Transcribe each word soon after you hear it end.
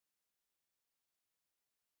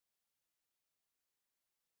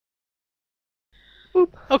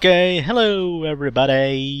Okay, hello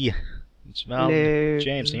everybody. It's Hello.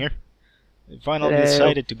 James here. We finally Hello.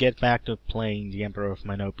 decided to get back to playing the Emperor of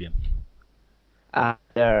Minopia.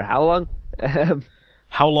 After how long? Um,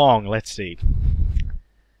 How long? Let's see.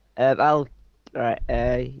 I'll. Alright,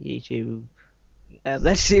 YouTube.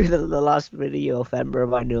 Let's see the last video of Ember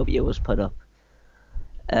of Minopia was put up.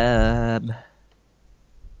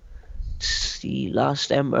 The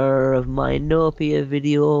last Ember of Minopia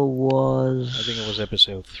video was. I think it was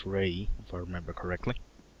episode 3, if I remember correctly.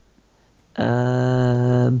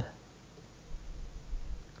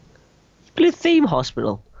 Theme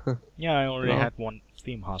Hospital. Yeah, I already No. had one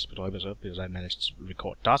theme hospital episode because I managed to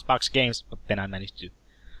record DOSBox games, but then I managed to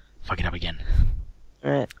fuck it up again.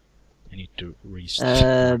 Alright. I need to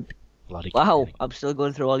restart. Bloody Wow, beginning. I'm still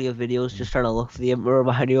going through all your videos just trying to look for the Ember of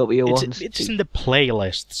Minopia ones. It's in the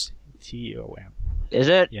playlists. TOM. Is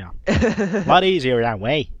it? Yeah. A lot easier that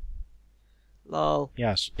way. Lol.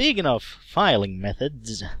 Yeah, speaking of filing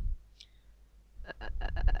methods,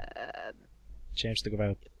 James took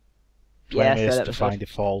about 20 minutes to find the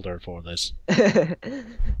folder for this.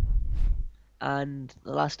 And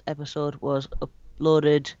the last episode was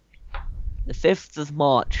uploaded the 5th of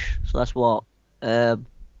March, so that's what?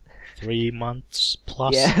 3 months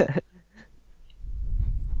plus? Yeah.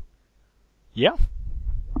 Yeah.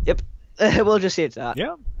 Yep. We'll just say it's that.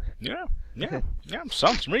 Yeah.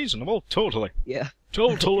 Sounds reasonable. Totally. Yeah.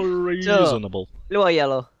 Totally reasonable. Blue or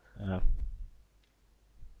yellow?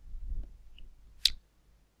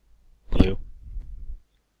 Blue.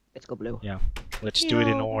 Let's go blue. Yeah. Let's do it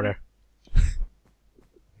in order.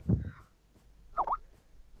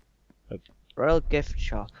 Royal gift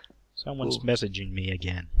shop. Someone's Ooh. messaging me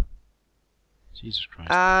again. Jesus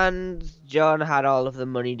Christ. And John had all of the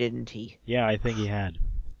money, didn't he? Yeah, I think he had.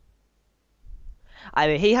 I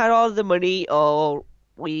mean, he had all of the money, or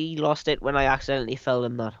we lost it when I accidentally fell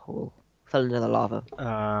in that hole. Fell into the lava.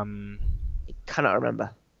 I cannot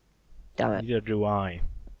remember. Damn it. Neither do I.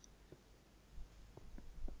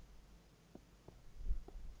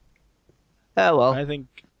 Oh well. I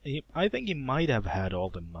think he might have had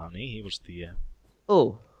all the money. He was the.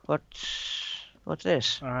 Oh, what's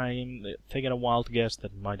this? I'm taking a wild guess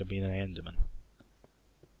that might have been an Enderman.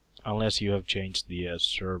 Unless you have changed the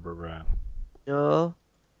server. No.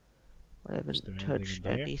 I haven't Is there anything touched in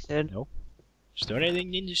there? anything. Nope. Is there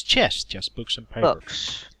anything in this chest? Just books and paper.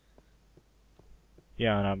 Books.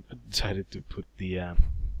 Yeah, and I decided to put the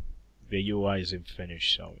UIs in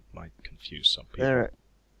Finnish, so it might confuse some people. There.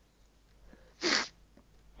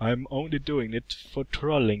 I'm only doing it for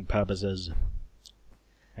trolling purposes.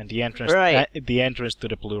 And the entrance, Right. the entrance to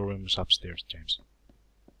the blue room is upstairs, James.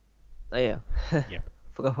 Oh yeah. Yep.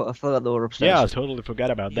 I forgot they were upstairs. Yeah, I totally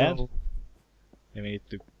forgot about that. Yo. I need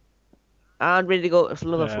to. And ready to go to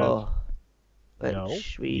another floor. No,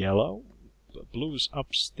 Which we, yellow. The blue's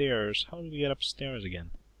upstairs. How do we get upstairs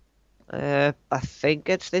again? I think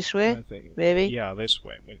it's this way. I think. Maybe. Yeah, this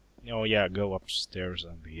way. Oh yeah, go upstairs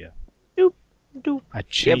and the. Doop.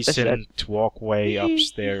 Adjacent walkway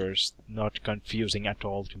upstairs, not confusing at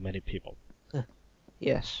all to many people.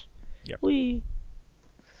 Yes. Yep. Wee.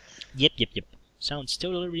 Yep. Sounds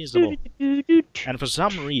totally reasonable. And for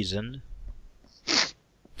some reason,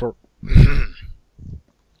 for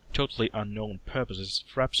totally unknown purposes,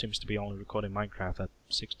 Frap seems to be only recording Minecraft at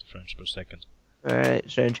 60 frames per second. Alright,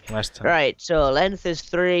 strange. Last time. Right, so length is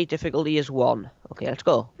 3, difficulty is 1. Okay, let's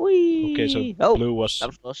go. Whee! Okay, so oh, blue was that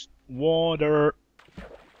was close. water.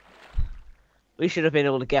 We should have been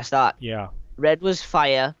able to guess that. Yeah. Red was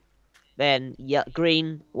fire, then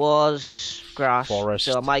green was grass. Forest.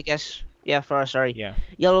 So my guess, yeah, forest. Sorry. Yeah.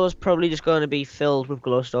 Yellow is probably just going to be filled with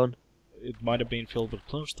glowstone. It might have been filled with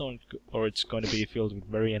glowstone, or it's going to be filled with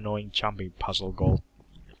very annoying jumping puzzle goal.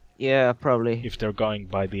 Yeah, probably. If they're going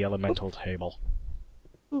by the elemental table.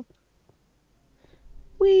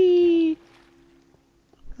 Whee!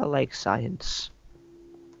 I like science.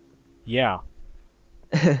 Yeah.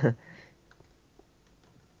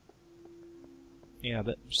 Yeah,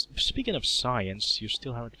 speaking of science, you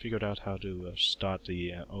still haven't figured out how to start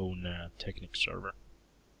the own Technic server.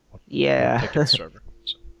 Yeah. Technic server.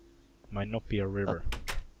 So, Minopia River.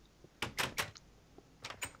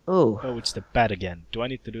 Oh. Oh, it's the bat again. Do I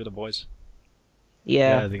need to do the voice?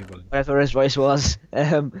 Yeah. I think it was. Whatever his voice was.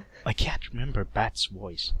 I can't remember Bat's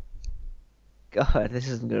voice. God, this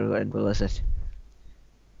isn't going to end well, is it?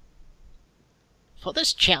 For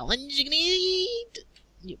this challenge, you need...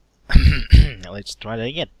 Let's try that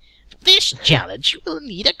again. For this challenge, you will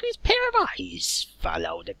need a good pair of eyes.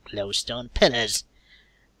 Follow the glowstone pillars.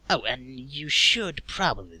 Oh, and you should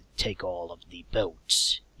probably take all of the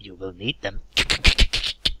boats. You will need them.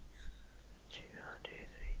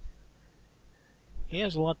 He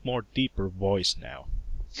has a lot more deeper voice now.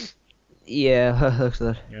 Yeah, looks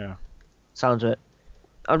good. Yeah. Sounds it.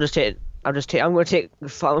 I'm gonna take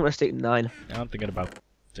 9. I'm thinking about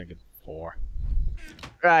taking 4.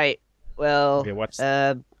 Right. Well, Okay, what's...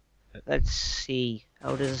 let's see.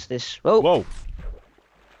 How does this? Whoa. Whoa!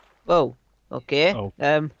 Whoa. Okay.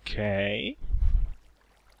 Okay.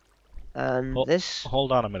 And this.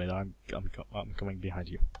 Hold on a minute. I'm coming behind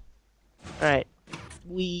you. Right.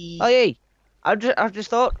 We. Oh yeah. I just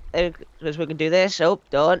thought because we can do this. Oh,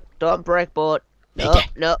 don't break boat. No,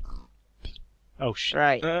 no. Oh shit.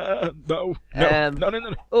 Right. No. No.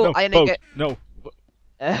 No. Oh, No. I Boat. think No. Boat.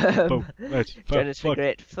 Right. Trying to figure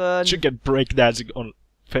it fun. Should get breakdancing on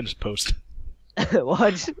fence post.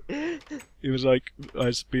 What? It was like,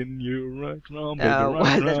 I spin you right round, baby, Oh,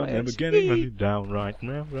 right well, round, never getting money down, right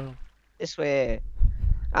round. This way.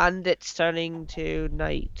 And it's turning to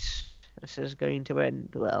night. This is going to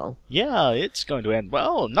end well. Yeah, it's going to end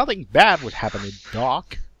well. Nothing bad would happen in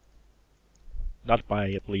dark. Not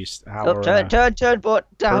by at least our Turn, but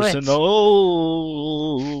damn it. personal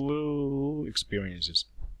experiences.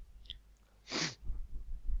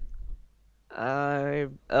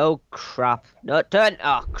 Oh crap. No, turn.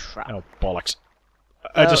 Oh crap. Oh, bollocks.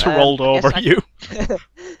 I just rolled over you.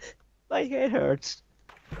 My head hurts.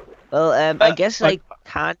 Well, I guess I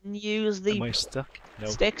can use Am the I stuck? No.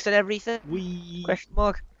 sticks and everything. Wee. Question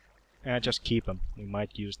mark. Just keep them. We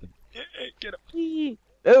might use them. Get up. Wee.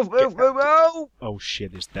 Move. Oh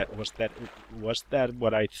shit! Was that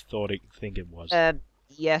what I think it was?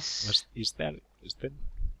 Yes. Is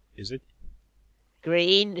it?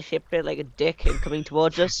 Green, shaped bit like a dick and coming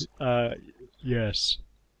towards us. Yes.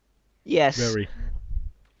 Yes. Very.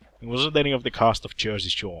 It wasn't any of the cast of Jersey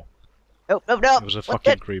Shore. No. It was a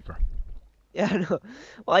fucking creeper. Yeah, no.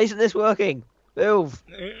 Why isn't this working? Move.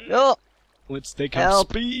 No. Let's take up Help.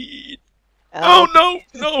 speed. Help. Oh no!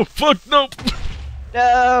 No! Fuck no!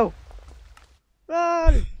 No.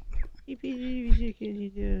 Run.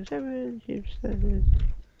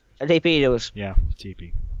 Torpedoes. Yeah,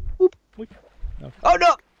 TP. Whoop. No. Oh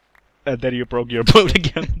no! And then you broke your boat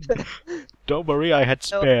again. Don't worry, I had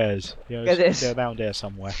spares. Look at this. They're down there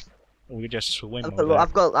somewhere. We just swim.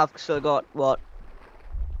 I've still got what?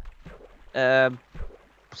 7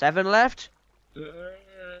 left.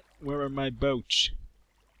 Where are my boats?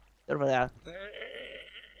 Over there.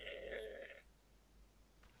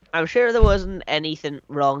 I'm sure there wasn't anything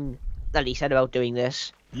wrong that he said about doing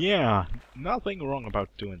this. Yeah, nothing wrong about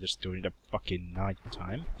doing this during the fucking night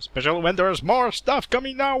time. Especially when there's more stuff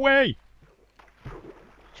coming our way!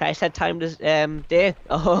 Should I set time to day?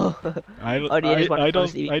 Oh, I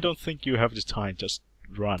don't think you have the time, just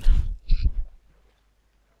run.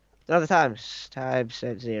 Another times. Time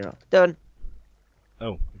set 0. Done.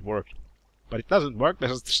 Oh, it worked. But it doesn't work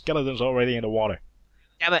because the skeleton's already in the water.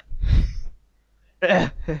 Damn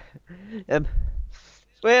it.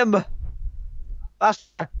 Swim!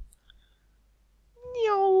 Faster!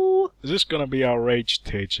 No. Is this gonna be our rage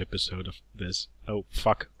stage episode of this? Oh,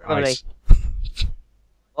 fuck. Probably. Ice.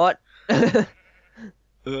 What? Turn.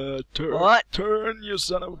 What? Turn, you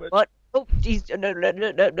son of a bitch. What? Oh, jeez.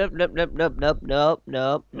 No.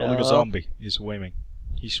 Oh, look, a zombie. He's swimming.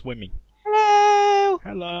 He's swimming. Hello.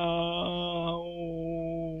 Hello.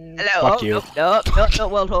 Hello. Fuck you. No,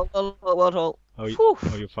 world hole. Oh,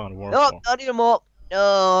 you found a world No, hole. not even more.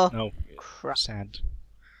 No. No. Crap. Sand.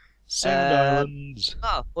 Sand islands.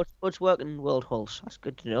 Oh, what's working world holes? That's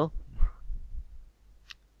good to know.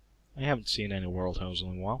 I haven't seen any world holes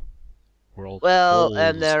in a while. World Well,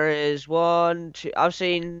 holes. there is 1, 2. I've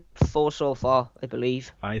seen 4 so far, I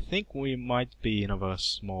believe. I think we might be in a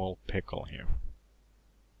small pickle here.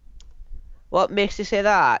 What makes you say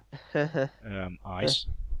that? Ice.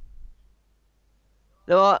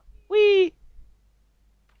 No, what? Wee.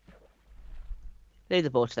 Leave the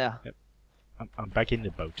boat there. Yep. I'm back in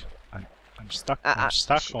the boat. I'm stuck. I'm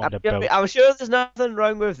stuck on the boat. I'm sure there's nothing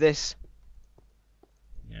wrong with this.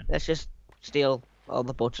 Yeah. Let's just steal all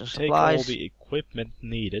the boats and Take supplies. all the equipment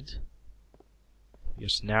needed.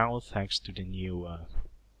 Yes, now thanks to the new.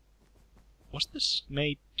 Was this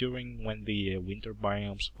made during when the winter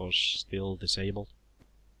biomes was still disabled?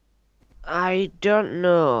 I don't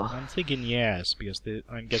know. I'm thinking yes, because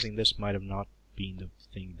I'm guessing this might have not been the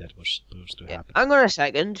thing that was supposed to happen. Hang on a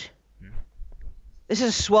second. Yeah. This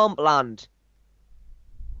is swampland.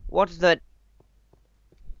 What's that?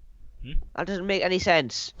 That doesn't make any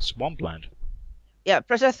sense. Swampland. Yeah,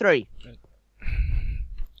 press F3.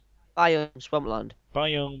 Biome swampland.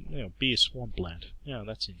 Biome, be swampland. Yeah,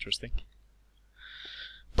 that's interesting.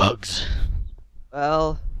 Bugs.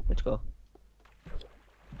 Well, let's go.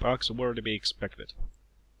 Bugs were to be expected.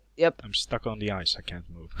 Yep. I'm stuck on the ice. I can't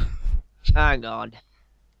move. Hang on.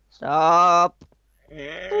 Stop.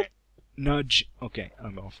 Nudge. Okay,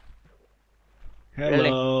 I'm off. Really?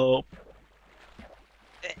 Hello.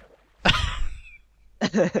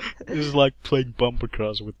 This is like playing bumper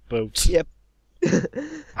cars with boats. Yep.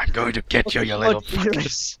 I'm going to get you, you More little fucker.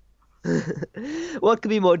 dangerous. What could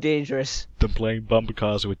be more dangerous Than playing bumper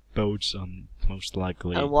cars with boats on most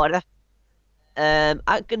likely. and water?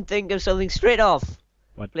 I can think of something straight off.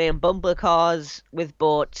 What? Playing bumper cars with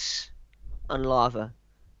boats on lava.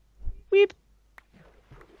 Weep.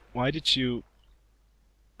 Why did you...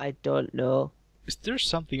 I don't know. Is there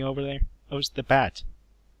something over there? Oh, it's the bat.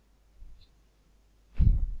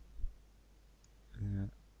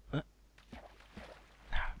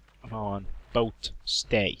 Come on, boat,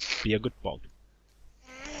 stay. Be a good boat.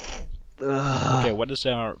 Okay, what is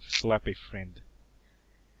our flappy friend?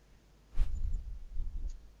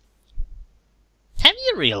 Have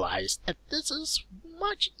you realized that this is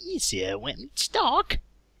much easier when it's dark?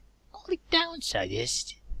 Only downside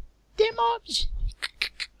is they're mobs.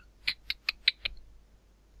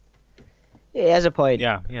 He has a point.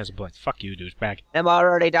 Yeah, he has a point. Fuck you, douchebag. I'm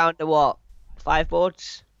already down to what? 5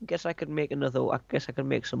 boats? Guess I could make another. I guess I could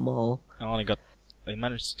make some more. I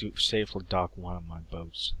managed to safely dock one of my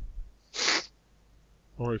boats.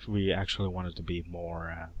 Or if we actually wanted to be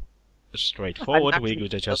more straightforward, we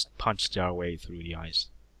could have just punched our way through the ice.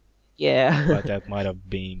 Yeah. But that might have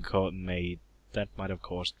been that might have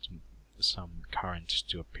caused some current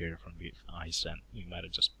to appear from the ice, and we might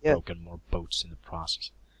have just broken more boats in the process.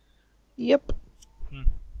 Yep. Hmm.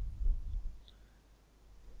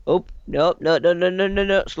 Oh, no.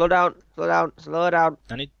 Slow down.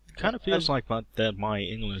 And it kind of feels like that my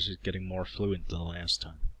English is getting more fluent than last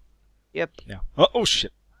time. Yep. Yeah. Oh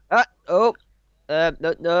shit. No.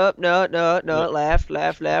 Left.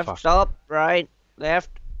 Fuck. Stop. Right. Left.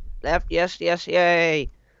 Yes. Yay.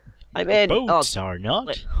 I'm in. Boats are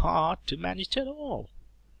not hard to manage at all.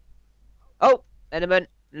 Oh, Enderman.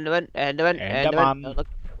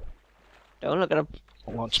 Don't look at him.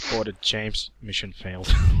 Launch spotted, James. Mission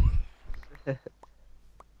failed.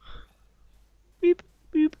 Beep.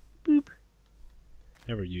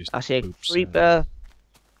 Never used I say boops. creeper.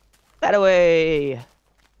 That away.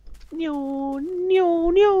 No.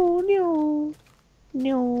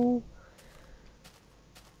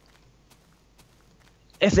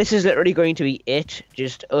 If this is literally going to be it,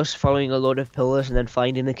 just us following a load of pillars and then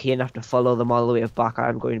finding the key and have to follow them all the way back,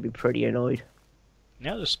 I'm going to be pretty annoyed.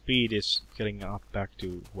 Now the speed is getting up back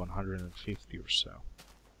to 150 or so.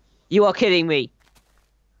 You are kidding me.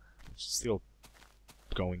 It's still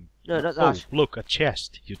going. No, not Oh, that. look, a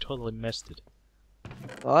chest. You totally missed it.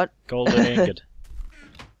 What? Golden ingot.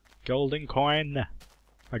 Golden coin.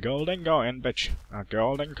 A golden coin, bitch. A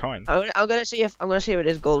golden coin. I'm gonna see if it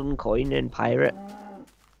is golden coin in pirate.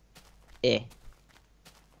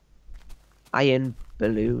 Iron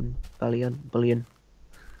bullion.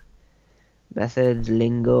 Methods,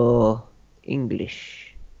 lingo,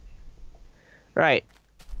 English. Right.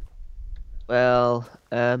 Well,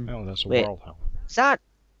 Oh, that's a wait. world hell. Is that?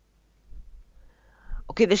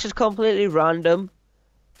 Okay, this is completely random.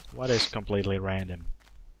 What is completely random?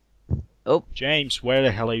 Oh. James, where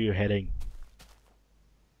the hell are you heading?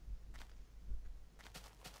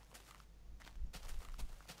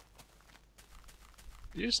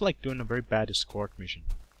 You're just like doing a very bad escort mission.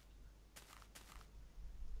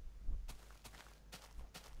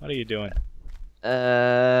 What are you doing?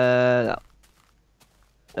 No.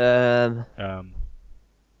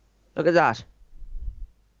 Look at that.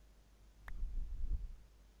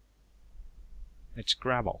 It's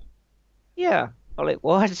gravel. Yeah. Oh, like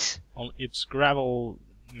what? It's gravel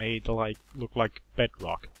made to look like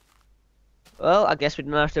bedrock. Well, I guess we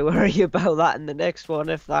don't have to worry about that in the next one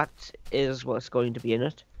if that is what's going to be in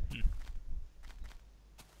it.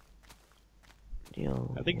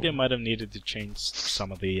 I think they might have needed to change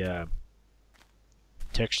some of the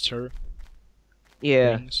texture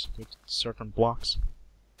things with certain blocks.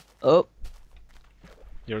 Oh.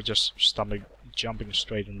 You're just jumping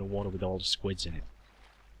straight in the water with all the squids in it.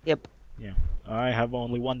 Yep. Yeah. I have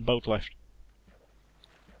only one boat left.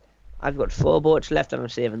 I've got 4 boats left and I'm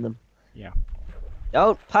saving them. Yeah.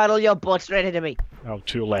 Don't paddle your boat straight into me. Oh,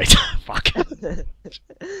 too late. Fuck.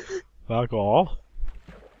 Fuck off.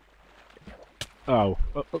 Oh.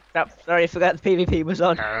 Oh, crap. Sorry, I forgot the PvP was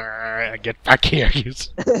on. Get back here, you.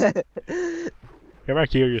 Get back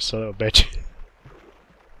here, you son of a bitch.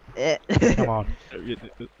 Come on.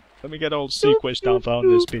 Let me get old Sequest down on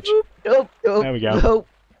this bitch. There we go. Oh,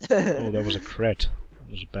 that was a crit.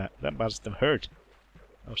 That was bad. That must have hurt.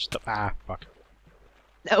 Oh, stop. Ah, fuck.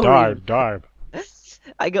 No, Darb.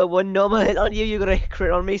 I got one normal hit on you, you got a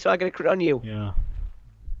crit on me, so I got a crit on you. Yeah.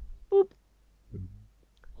 Boop.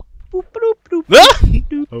 Boop, boop, boop, Ah!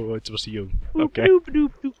 boop, Oh, it was you. boop, Okay. boop,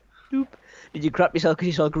 boop, boop, boop. Did you crap yourself because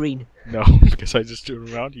you saw green? No, because I just turned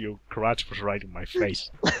around, your crotch was right in my face.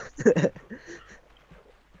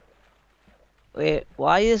 Wait,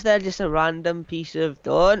 why is there just a random piece of...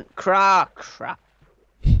 Don't crap.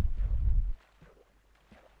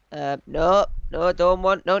 No, don't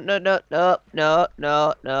want... No.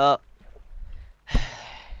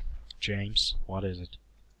 James, what is it?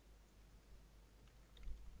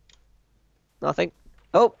 Nothing.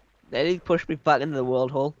 Oh, they did push me back into the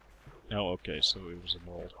world hole. Oh, okay, so it was a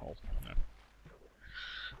world hole. No.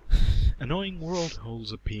 Annoying world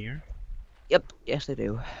holes appear. Yep, yes they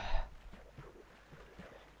do.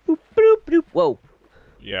 Boop, boop, boop. Whoa.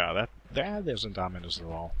 Yeah, that isn't ominous at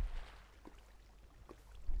all.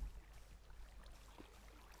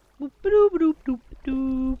 Boop, boop, boop, boop,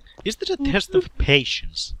 boop. Is this a test of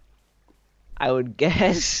patience? I would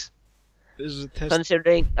guess. This is a test.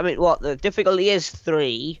 Considering, I mean, what, the difficulty is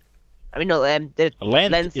 3. I mean, no, the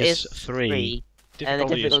Length is is 3. and the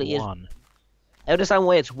difficulty is 1. I understand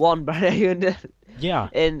why it's 1, but Yeah.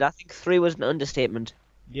 and I think 3 was an understatement.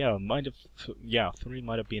 Yeah, yeah, 3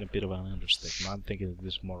 might have been a bit of an understatement. I'm thinking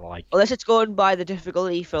this more like... Unless it's going by the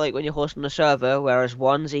difficulty for like when you're hosting a server, whereas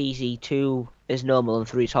 1's easy, 2 is normal, and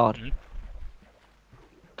 3's hard.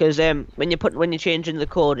 Because when you're changing the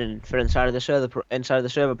coding for inside of the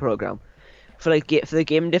server program, for the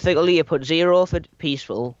game difficulty, you put 0 for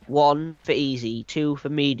peaceful, 1 for easy, 2 for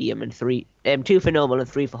medium, and 2 for normal, and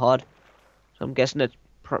 3 for hard. So I'm guessing it's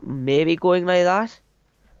maybe going like that.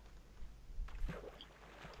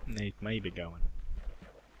 It may be going.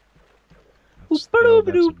 That's a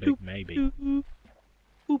big maybe.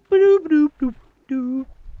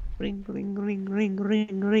 Ring, ring, ring, ring,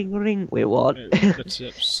 ring, ring, ring. Wait, what? That's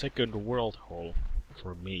a second world hole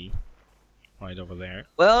for me. Right over there.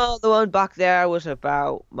 Well, the one back there was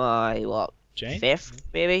about my, what, Jane? 5th,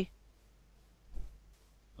 maybe?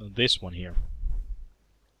 This one here.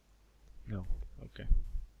 No, okay.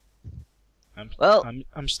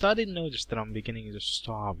 I'm starting to notice that I'm beginning to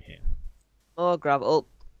starve here. Oh, gravel.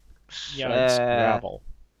 Yeah, it's gravel.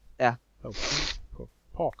 Yeah. Oh,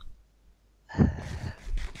 pork.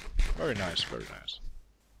 Very nice, very nice.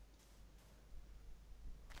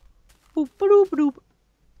 Boop, boop, boop.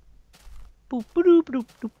 Boop, boop, boop,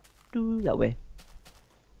 boop, boop. That way.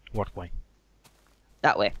 What way?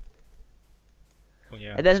 That way. Oh,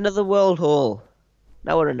 yeah. And there's another world hole.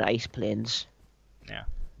 Now we're in the ice plains. Yeah.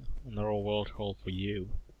 Another world hole for you.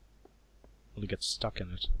 Will you get stuck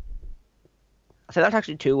in it? I think that's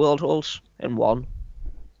actually 2 world holes in 1.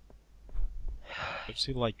 It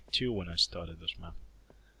seemed like 2 when I started this map.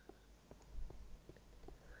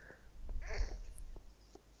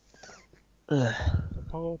 I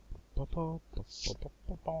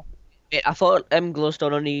thought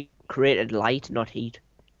glowstone only created light, not heat.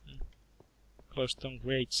 Glowstone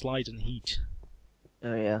creates light and heat.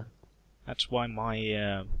 Oh yeah. That's why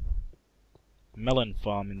my melon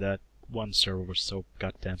farm in that one server was so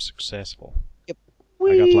goddamn successful. Yep.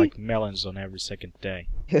 I got like melons on every second day.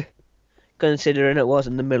 Considering it was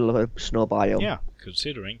in the middle of a snow biome. Yeah,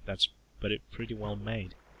 considering but it pretty well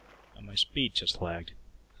made. And my speed just lagged.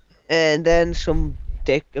 And then some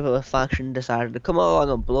dick of a faction decided to come along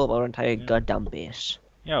and blow up our entire goddamn base.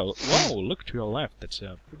 Yeah, whoa, look to your left. That's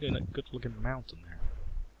a pretty good looking mountain there.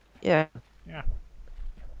 Yeah. Yeah.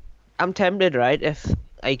 I'm tempted, right, if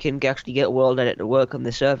I can actually get world edit to work on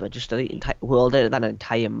the server, just to world edit that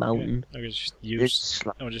entire mountain. Yeah, I just use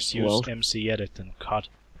MC edit and cut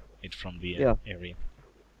it from the area.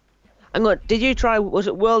 Did you try, was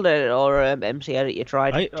it world edit or MC edit you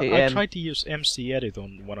tried? I tried to use MC edit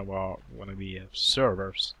on one of the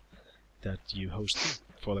servers that you host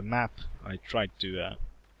for the map. I tried to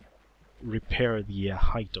repair the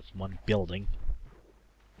height of one building.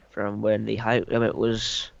 From when the height limit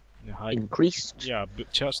was increased? Yeah,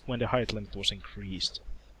 but just when the height limit was increased.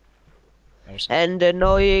 And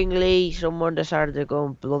annoyingly, someone decided to go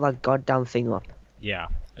and blow that goddamn thing up. Yeah.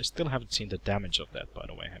 I still haven't seen the damage of that, by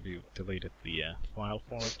the way. Have you deleted the file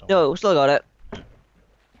for it? Or? No, we still got it.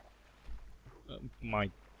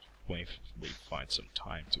 Might we find some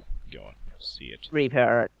time to go and see it.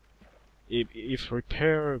 Repair it. If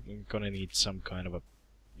repair, I'm gonna need some kind of a...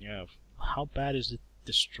 Yeah, how bad is it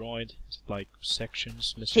destroyed? Is it like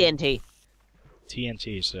sections missing? TNT.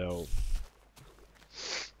 TNT, so...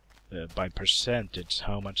 by percentage,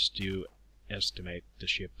 how much do you estimate the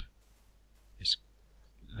ship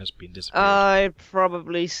has been disappeared? I'd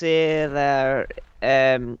probably say that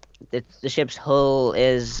the ship's hull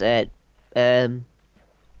is at 70,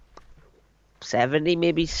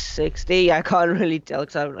 maybe 60. I can't really tell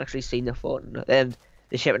because I haven't actually seen the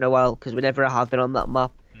ship in a while. Because whenever I have been on that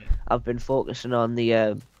map, I've been focusing on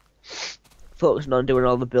doing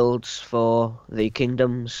all the builds for the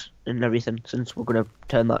kingdoms and everything. Since we're gonna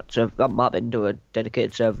turn that map into a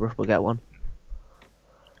dedicated server, if we get one.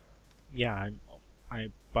 Yeah,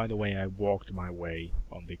 by the way, I walked my way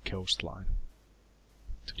on the coastline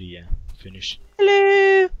to the finish.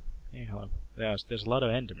 Hello. Hey, hello. There's a lot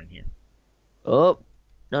of Endermen here. Oh,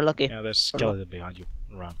 not lucky. Yeah, there's a skeleton behind you.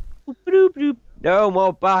 Run. Bloop, bloop. No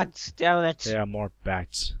more bats. Damn it. There are more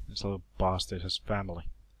bats. This little bastard has family.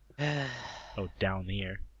 Oh, down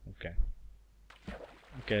here. Okay.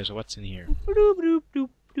 Okay, so what's in here? Bloop, bloop, bloop,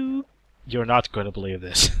 bloop. You're not gonna believe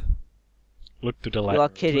this. Look to the left. You are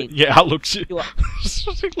kidding. Yeah, look. You are,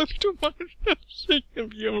 Look to my.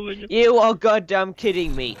 you are goddamn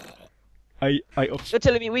kidding me. You're I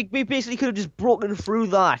telling me we basically could have just broken through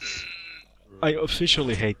that.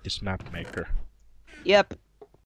 officially hate this map maker. Yep.